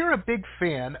 Hey, if you're a big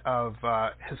fan of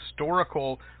cool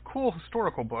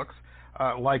historical books,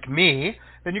 like me,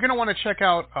 then you're going to want to check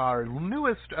out our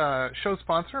newest show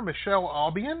sponsor, Michelle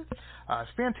Albion.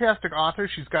 Fantastic author.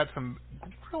 She's got some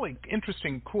really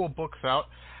interesting, cool books out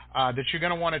that you're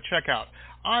going to want to check out.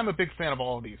 I'm a big fan of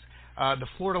all of these. The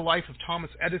Florida Life of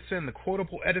Thomas Edison, the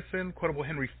Quotable Edison, Quotable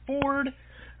Henry Ford,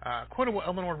 Quotable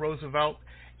Eleanor Roosevelt,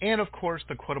 and of course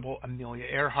the Quotable Amelia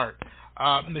Earhart.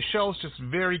 Michelle's just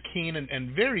very keen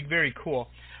and very, very cool,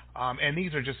 and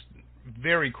these are just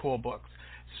very cool books.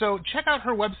 So check out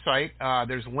her website.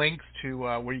 There's links to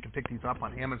where you can pick these up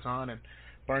on Amazon and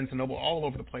Barnes & Noble, all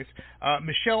over the place.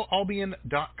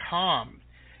 MichelleAlbion.com.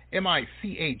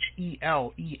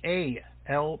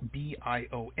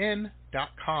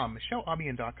 MichelleAlbion.com.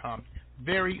 MichelleAlbion.com.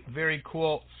 Very, very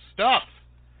cool stuff.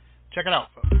 Check it out,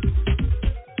 folks.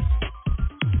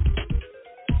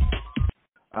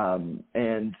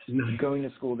 And going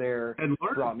to school there and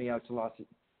brought me out,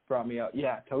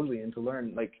 yeah, totally, and to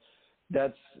learn. Like,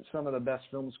 that's some of the best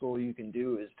film school you can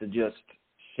do, is to just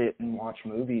sit and watch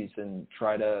movies and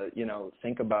try to,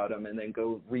 think about them, and then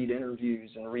go read interviews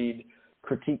and read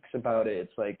critiques about it.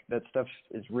 It's like, that stuff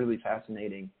is really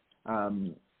fascinating.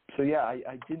 So yeah,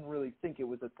 I didn't really think it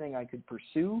was a thing I could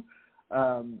pursue,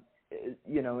 and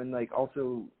like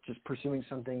also just pursuing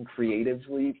something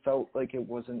creatively felt like it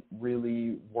wasn't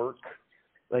really work.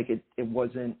 Like it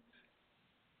wasn't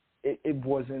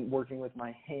working with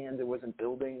my hands. It wasn't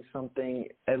building something.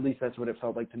 At least that's what it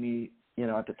felt like to me,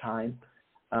 at the time.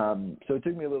 So it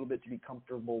took me a little bit to be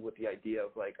comfortable with the idea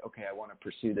of like, okay, I want to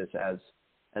pursue this as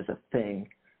a thing.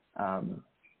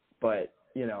 But,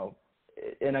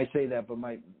 and I say that, but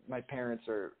my parents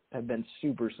have been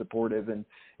super supportive. And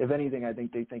if anything, I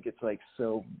think they think it's like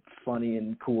so funny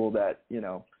and cool that,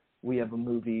 we have a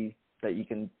movie that you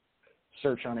can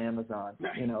search on Amazon,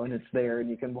 and it's there and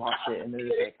you can watch it, and they're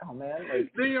just like, oh man,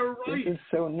 like, they are right. This is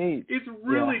so neat. It's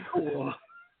really cool.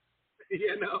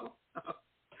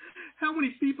 How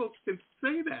many people can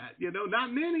say that?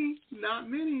 Not many.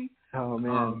 Oh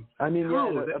man. A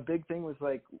big thing was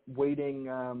like waiting.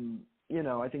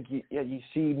 I think you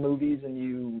see movies and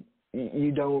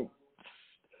you don't.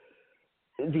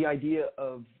 The idea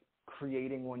of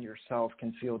creating one yourself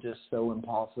can feel just so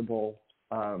impossible.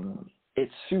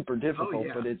 It's super difficult,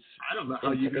 but it's. I don't know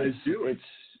how you guys do it.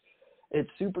 It's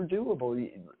super doable.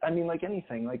 I mean, like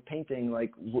anything, like painting,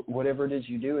 like whatever it is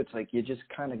you do, it's like you just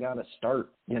kind of got to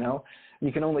start,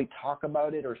 You can only talk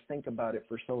about it or think about it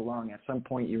for so long. At some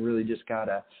point, you really just got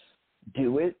to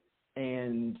do it.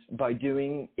 And by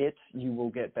doing it, you will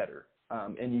get better.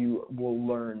 And you will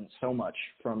learn so much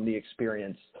from the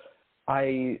experience.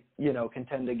 I, can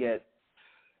tend to get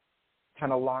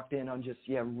kind of locked in on just,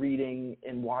 reading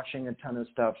and watching a ton of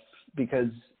stuff,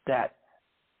 because that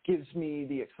gives me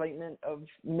the excitement of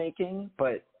making,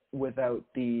 but without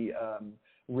the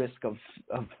risk of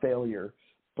failure.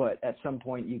 But at some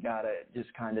point, you gotta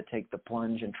just kind of take the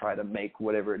plunge and try to make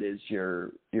whatever it is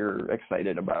you're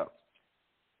excited about.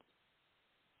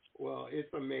 Well,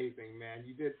 it's amazing, man.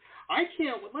 You did.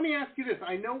 Let me ask you this.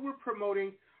 I know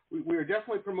we're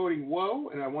definitely promoting Whoa,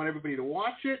 and I want everybody to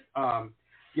watch it. And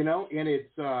it's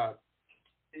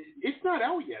It's not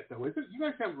out yet, though, is it? You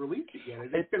guys haven't released it yet. It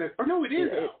is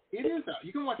out. It is out.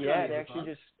 You can watch it on Amazon.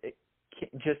 Actually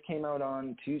just came out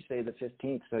on Tuesday the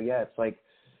 15th. So yeah, it's like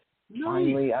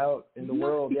finally out in the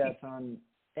world. Yeah, it's on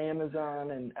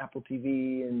Amazon and Apple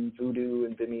TV and Vudu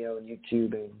and Vimeo and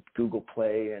YouTube and Google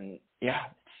Play, and yeah,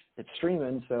 it's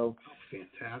streaming. So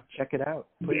fantastic. Check it out.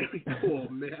 Very cool,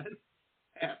 man.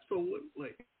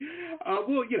 Absolutely.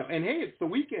 Well, and hey, it's the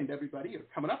weekend, everybody. It's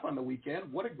coming up on the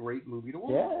weekend. What a great movie to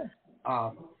watch.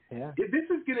 Yeah. This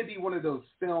is going to be one of those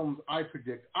films I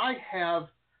predict. I have,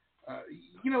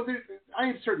 I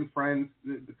have certain friends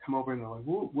that come over and they're like,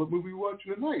 well, what movie are you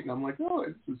watching tonight? And I'm like, oh,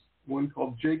 it's this one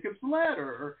called Jacob's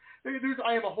Ladder.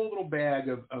 I have a whole little bag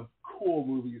of cool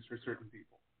movies for certain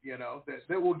people,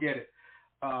 that will get it.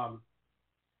 I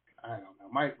don't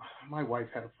know. My wife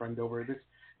had a friend over.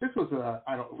 This was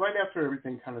right after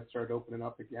everything kind of started opening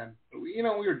up again. We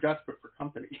were desperate for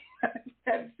company.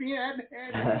 hadn't seen it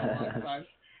in a long time.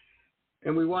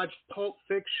 And we watched Pulp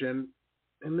Fiction,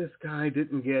 and this guy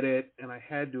didn't get it, and I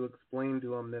had to explain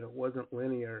to him that it wasn't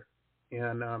linear.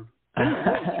 And it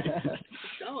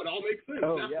all makes sense.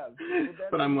 Oh, yeah. Well,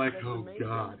 but I'm like, oh, amazing,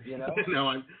 God. No,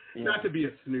 I'm not to be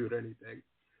a snoot or anything.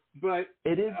 But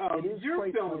it is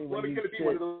your film is going to be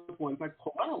one of those ones I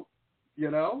pull out.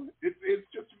 It's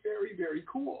just very, very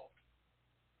cool.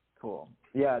 Cool.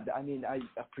 Yeah, I mean, I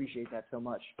appreciate that so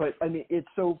much. But, I mean, it's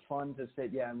so fun to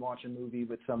sit, and watch a movie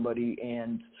with somebody,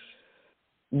 and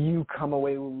you come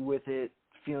away with it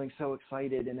feeling so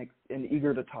excited and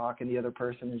eager to talk, and the other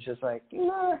person is just like,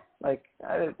 nah, like,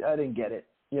 I didn't get it,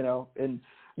 And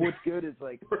what's good is,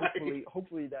 like,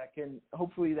 hopefully that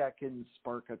can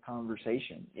spark a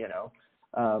conversation,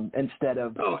 instead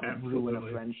of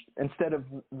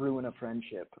ruin a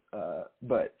friendship.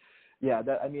 But yeah,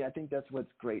 I think that's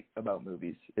what's great about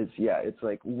movies is, it's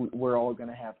like we're all going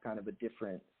to have kind of a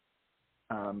different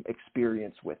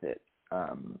experience with it.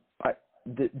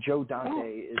 Joe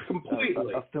Dante is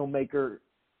a filmmaker.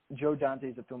 Joe Dante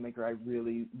is a filmmaker I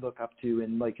really look up to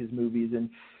and like his movies, and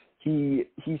he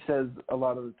says a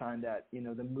lot of the time that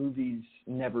the movies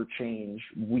never change,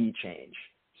 we change.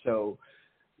 So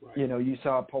you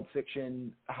saw Pulp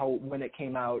Fiction, when it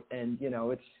came out, and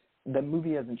the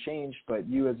movie hasn't changed, but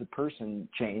you as a person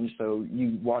changed. So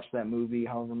you watch that movie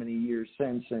however many years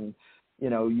since, and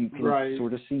you can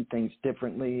sort of see things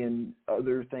differently, and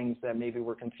other things that maybe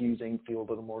were confusing feel a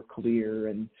little more clear,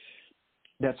 and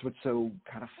that's what's so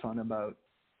kind of fun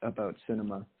about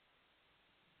cinema.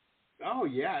 Oh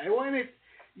yeah, well, and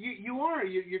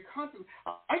you're constantly.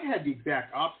 I've had the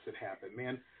exact opposite happen,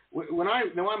 man.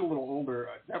 I'm a little older,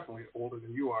 definitely older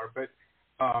than you are, but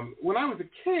when I was a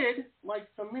kid, like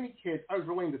so many kids, I was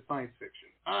really into science fiction.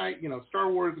 Star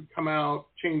Wars had come out,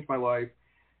 changed my life,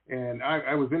 and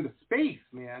I was into space,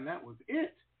 man. That was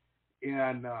it.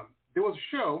 And there was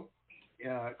a show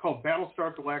called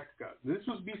Battlestar Galactica. This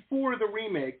was before the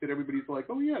remake that everybody's like,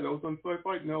 oh yeah, that was on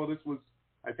Sci-Fi. No, this was,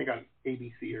 I think, on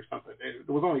ABC or something.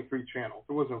 There was only 3 channels.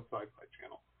 There was no Sci-Fi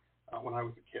channel when I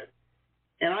was a kid.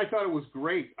 And I thought it was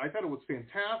great. I thought it was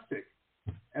fantastic.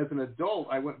 As an adult,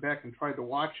 I went back and tried to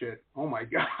watch it. Oh my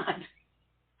God.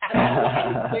 I don't know what I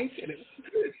was thinking.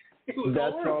 It was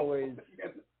horrible.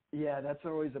 That's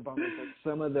always a bummer. Like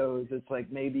some of those, it's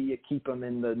like maybe you keep them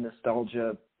in the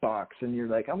nostalgia box, and you're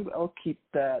like, I'll keep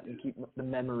that and keep the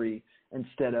memory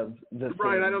instead of the thing.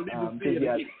 Right, I don't need to see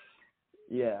it.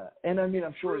 Yeah, and I mean,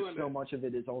 I'm sure so much of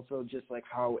it is also just like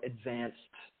how advanced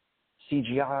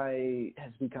CGI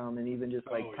has become, and even just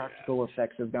like practical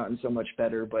effects have gotten so much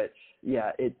better. But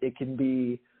yeah, it can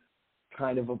be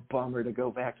kind of a bummer to go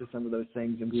back to some of those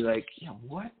things and be like,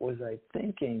 what was I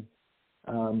thinking?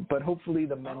 But hopefully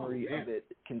the memory of it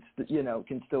can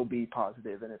still be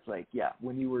positive. And it's like,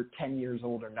 when you were 10 years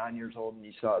old or 9 years old and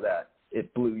you saw that,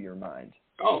 it blew your mind.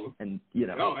 Oh, and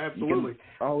absolutely.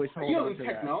 Always hold on to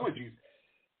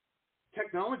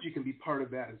technology can be part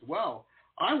of that as well.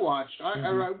 I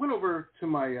went over to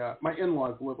my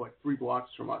in-laws live like 3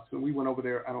 blocks from us, and we went over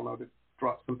there, I don't know, to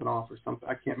drop something off or something.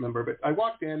 I can't remember, but I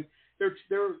walked in. They're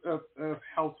a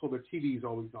household, their TV's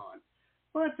always on.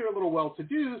 But they're a little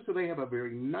well-to-do, so they have a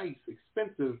very nice,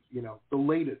 expensive, the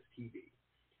latest TV.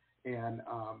 And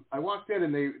I walked in,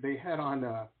 and they had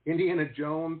on Indiana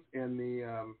Jones and the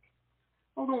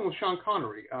one with Sean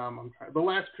Connery, The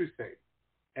Last Crusade.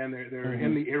 And they're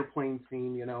in the airplane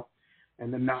scene,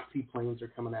 and the Nazi planes are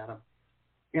coming at them.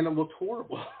 And it looked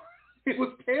horrible. It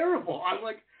was terrible. I'm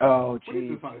like, oh, what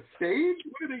is this, on a stage?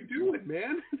 What are they doing,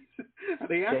 man? Are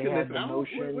they acting this out?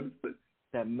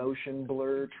 That motion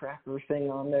blur tracker thing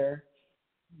on there.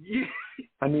 Yeah.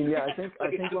 I mean, I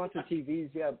think lots of TVs,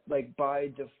 like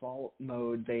by default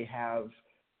mode, they have,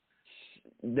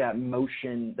 that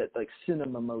motion, that like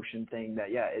cinema motion thing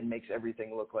that, yeah, it makes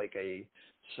everything look like a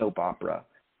soap opera.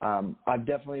 I've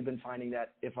definitely been finding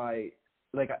that if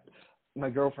my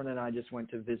girlfriend and I just went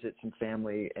to visit some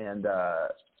family, and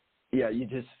you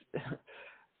just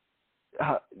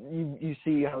you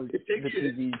see how the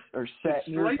TVs are set,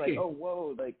 and you're like, oh,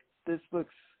 whoa, like this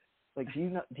looks like, do you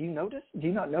not notice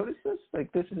this?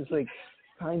 Like, this is like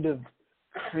kind of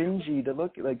cringy to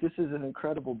look like. This is an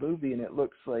incredible movie, and it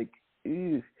looks like,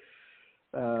 ew.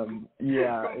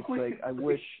 It's like I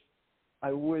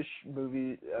wish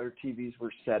movies or TVs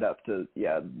were set up to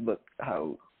look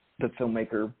how the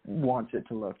filmmaker wants it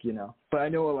to look, But I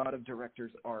know a lot of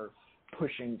directors are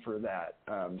pushing for that,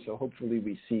 so hopefully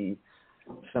we see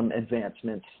some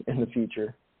advancements in the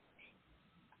future.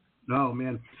 Oh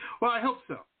man, well, I hope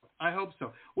so.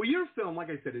 Well, your film,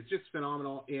 like I said, is just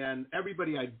phenomenal, and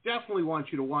everybody, I definitely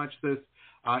want you to watch this.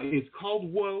 It's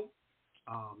called Woe,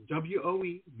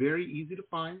 W-O-E, very easy to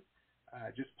find.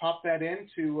 Just pop that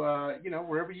into,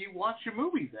 wherever you watch your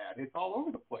movies at. It's all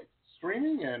over the place,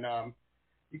 streaming, and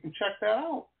you can check that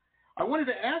out. I wanted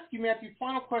to ask you, Matthew,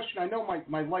 final question. I know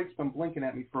my light's been blinking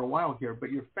at me for a while here, but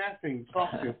you're fascinating to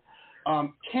talk to.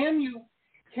 Can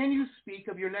you speak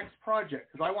of your next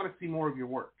project? Because I want to see more of your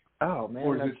work. Oh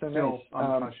man, that's so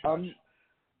nice.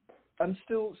 I'm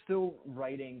still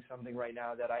writing something right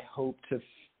now that I hope to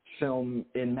film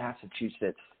in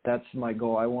Massachusetts. That's my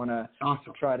goal. I want to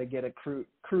try to get a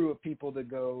crew of people to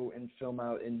go and film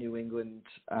out in New England,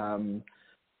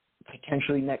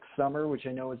 potentially next summer, which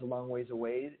I know is a long ways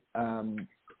away.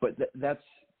 But that's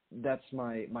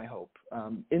my hope.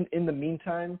 In the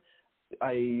meantime,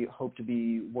 I hope to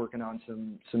be working on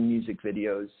some music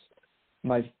videos.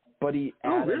 My buddy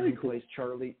Adam, who plays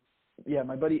Charlie. Yeah,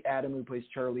 my buddy Adam, who plays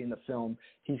Charlie in the film,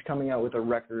 he's coming out with a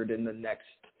record in the next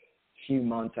few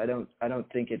months. I don't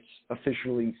think it's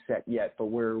officially set yet, but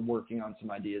we're working on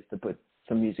some ideas to put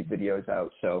some music videos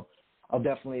out. So I'll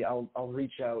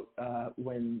reach out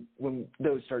when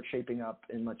those start shaping up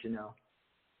and let you know.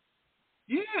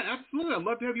 Yeah, absolutely. I'd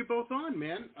love to have you both on,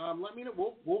 man. Let me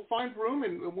know. We'll find room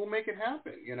and we'll make it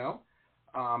happen.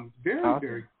 Very awesome.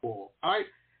 Very cool.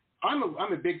 I'm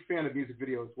a big fan of music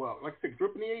video as well. Like I said, grew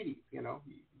up in the '80s.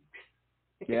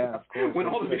 Yeah, of course. When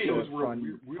all the videos were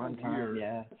fun time, weird.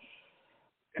 yeah.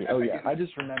 Oh yeah, I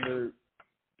just remember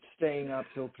staying up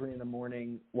till 3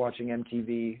 a.m. watching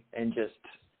MTV and just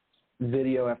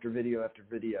video after video after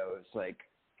video. It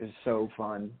was so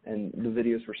fun, and the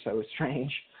videos were so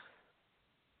strange.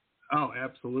 Oh,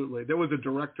 absolutely. There was a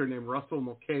director named Russell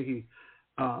Mulcahy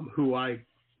who I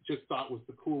just thought was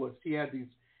the coolest. He had these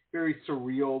very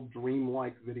surreal,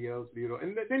 dreamlike videos,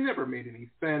 and they never made any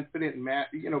sense. They didn't matter,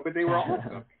 but they were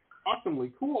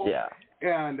awesomely cool. Yeah.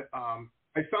 And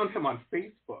I found him on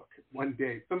Facebook one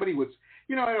day. Somebody was,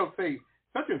 I don't say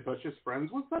such and such is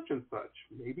friends with such and such.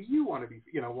 Maybe you want to be,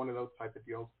 one of those type of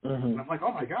deals. Mm-hmm. And I'm like,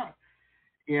 oh my God.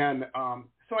 And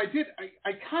so I did.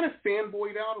 I kind of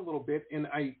fanboyed out a little bit, and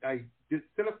I did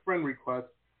send a friend request,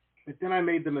 but then I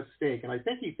made the mistake, and I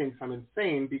think he thinks I'm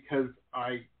insane because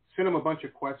I sent him a bunch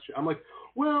of questions. I'm like,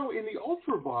 well, in the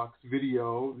Ultravox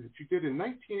video that you did in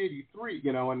 1983,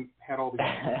 and had all these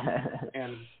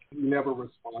and he never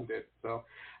responded. So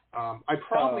I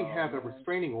probably have a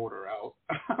restraining order out.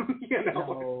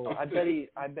 No, I bet he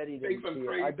didn't see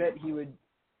it.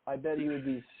 I bet he would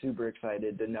be super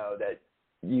excited to know that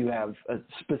you have a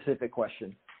specific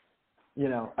question.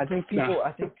 I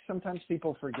think sometimes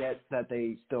people forget that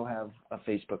they still have a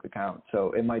Facebook account,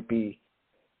 so it might be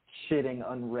sitting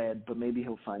unread, but maybe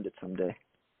he'll find it someday.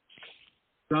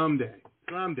 Someday.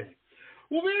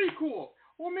 Well, very cool.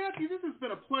 Well, Matthew, this has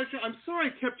been a pleasure. I'm sorry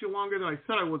I kept you longer than I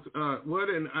said I would,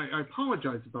 and I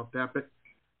apologize about that. But,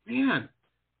 man,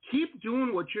 keep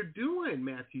doing what you're doing,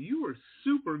 Matthew. You are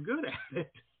super good at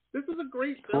it. This is a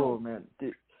great film. Cool, man.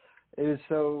 It is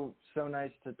so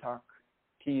nice to talk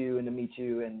to you and to meet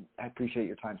you, and I appreciate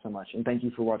your time so much. And thank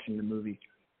you for watching the movie.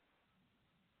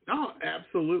 Oh,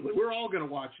 absolutely. We're all going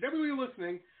to watch it. Everybody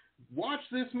listening, watch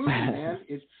this movie, man.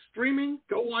 It's streaming.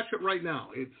 Go watch it right now.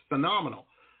 It's phenomenal.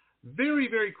 Very,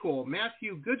 very cool.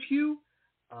 Matthew Goodhue,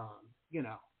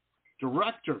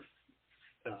 director,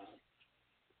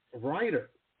 writer,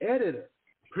 editor,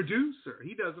 producer.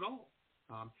 He does it all.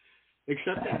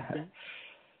 Except acting.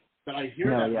 But I hear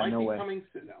that might be coming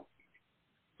soon. No.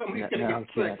 Somebody's going to get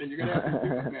sick, and you're going to have to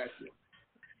do it, Matthew.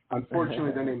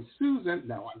 Unfortunately, their name's Susan.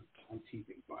 No, I'm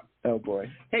teasing fun. Oh, boy.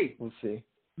 Hey. We'll see.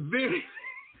 Very.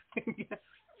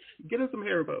 Get us some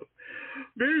hair bows.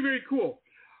 Very, very cool.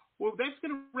 Well, that's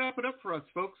going to wrap it up for us,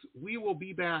 folks. We will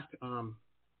be back.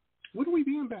 When are we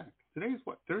being back? today's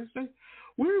what, Thursday?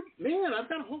 I've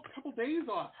got a whole couple days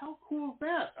off. How cool is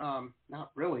that?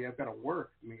 Not really. I've got to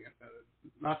work. I mean,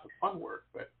 not the fun work,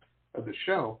 but of the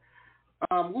show.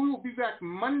 We will be back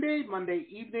Monday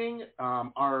evening.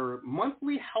 Our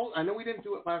monthly house. I know we didn't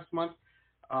do it last month,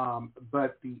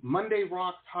 but the Monday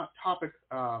Rocks Hot Topic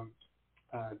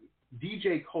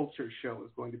DJ Culture show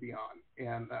is going to be on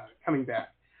and coming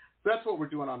back. So that's what we're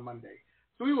doing on Monday.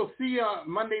 So we will see you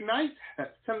Monday night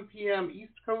at 7 p.m.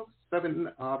 East Coast, 7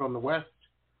 out on the West.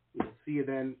 We'll see you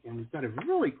then. And we've got a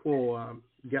really cool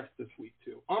guest this week,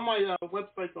 too. On my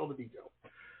website, all the details.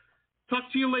 Talk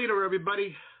to you later,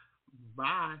 everybody.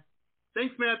 Bye.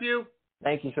 Thanks, Matthew.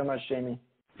 Thank you so much, Jamie.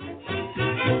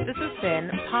 This has been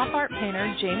pop art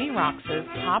painter Jamie Roxx's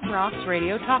Pop Rocks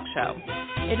Radio Talk Show.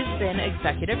 It has been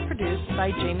executive produced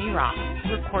by Jamie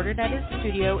Roxx, recorded at his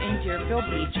studio in Deerfield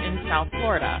Beach in South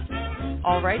Florida.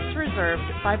 All rights reserved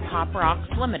by Pop Rocks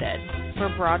Limited for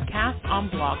broadcast on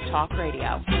Blog Talk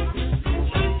Radio.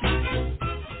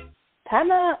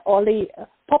 Tana Oli,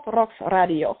 Pop Rocks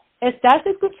Radio. Estás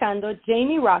escuchando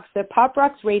Jamie Roxx de Pop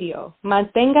Rocks Radio.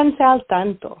 Manténganse al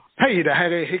tanto. Hej, det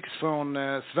här är Hicks från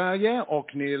Sverige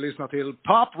och ni lyssnar till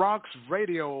Pop Rocks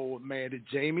Radio med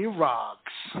Jamie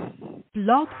Roxx.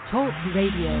 Blog Talk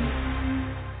Radio.